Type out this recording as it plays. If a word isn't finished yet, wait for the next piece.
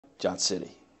Johnson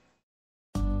City.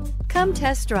 Come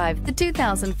test drive the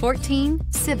 2014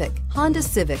 Civic, Honda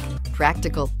Civic.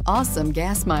 Practical, awesome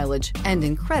gas mileage, and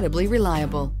incredibly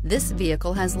reliable. This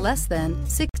vehicle has less than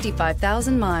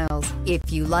 65,000 miles.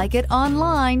 If you like it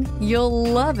online, you'll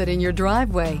love it in your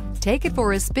driveway. Take it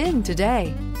for a spin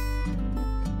today.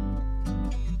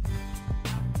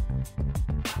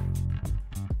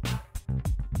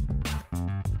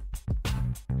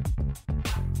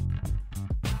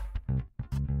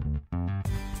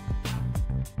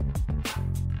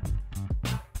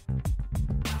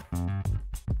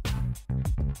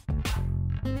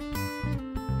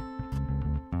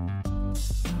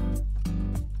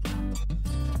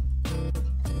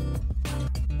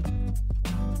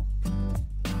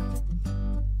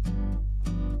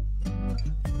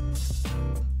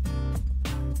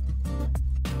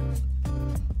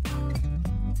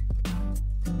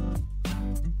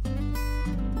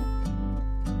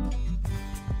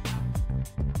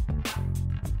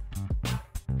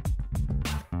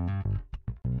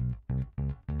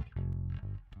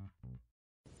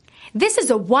 This is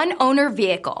a one-owner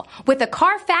vehicle with a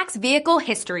Carfax Vehicle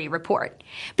History Report.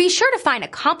 Be sure to find a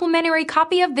complimentary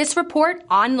copy of this report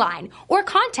online or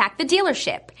contact the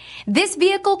dealership. This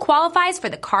vehicle qualifies for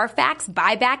the Carfax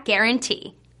Buyback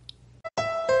Guarantee.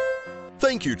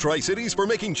 Thank you, Tri-Cities, for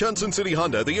making Johnson City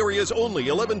Honda the area's only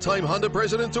 11-time Honda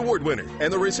President's Award winner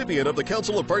and the recipient of the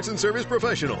Council of Parts and Service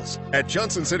Professionals. At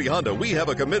Johnson City Honda, we have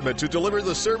a commitment to deliver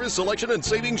the service, selection, and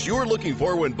savings you're looking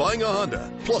for when buying a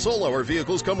Honda. Plus, all our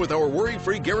vehicles come with our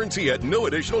worry-free guarantee at no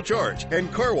additional charge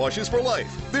and car washes for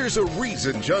life. There's a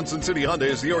reason Johnson City Honda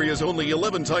is the area's only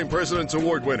 11-time President's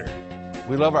Award winner.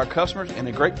 We love our customers and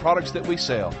the great products that we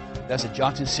sell. That's the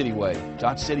Johnson City way.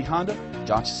 Johnson City Honda,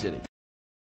 Johnson City.